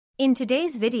In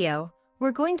today's video,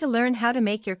 we're going to learn how to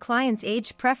make your client's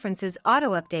age preferences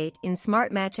auto-update in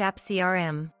SmartMatchApp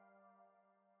CRM.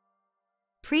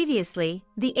 Previously,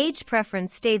 the age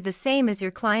preference stayed the same as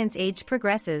your client's age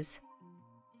progresses.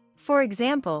 For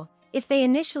example, if they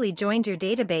initially joined your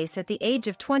database at the age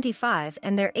of 25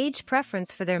 and their age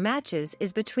preference for their matches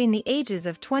is between the ages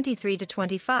of 23 to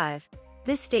 25,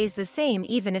 this stays the same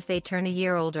even if they turn a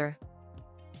year older.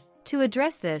 To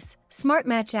address this,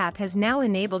 SmartMatchApp has now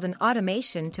enabled an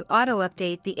automation to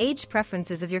auto-update the age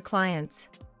preferences of your clients.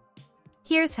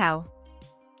 Here's how.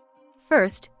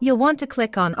 First, you'll want to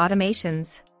click on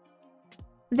Automations.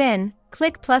 Then,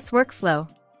 click Plus Workflow.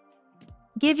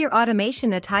 Give your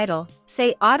automation a title,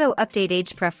 say Auto Update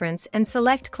Age Preference, and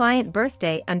select Client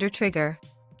Birthday under Trigger.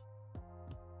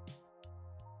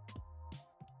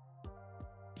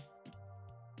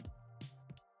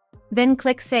 Then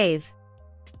click Save.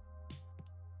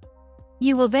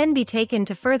 You will then be taken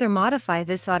to further modify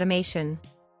this automation.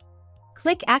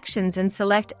 Click Actions and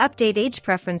select Update Age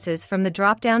Preferences from the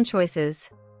drop-down choices.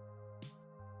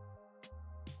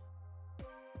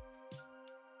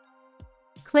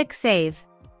 Click Save.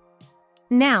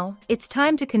 Now, it's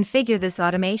time to configure this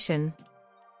automation.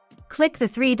 Click the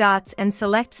three dots and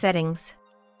select Settings.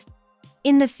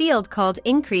 In the field called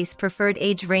Increase Preferred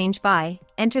Age Range by,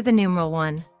 enter the numeral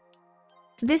 1.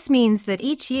 This means that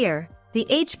each year, the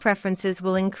age preferences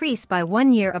will increase by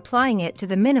 1 year, applying it to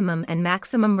the minimum and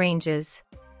maximum ranges.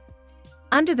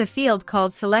 Under the field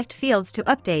called Select Fields to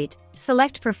Update,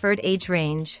 select Preferred Age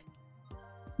Range.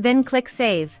 Then click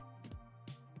Save.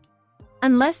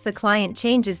 Unless the client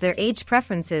changes their age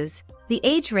preferences, the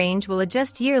age range will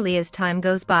adjust yearly as time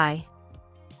goes by.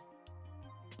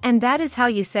 And that is how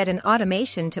you set an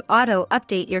automation to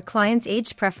auto-update your client's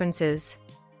age preferences.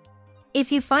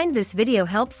 If you find this video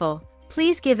helpful,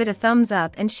 please give it a thumbs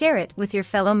up and share it with your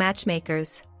fellow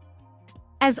matchmakers.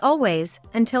 As always,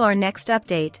 until our next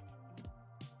update,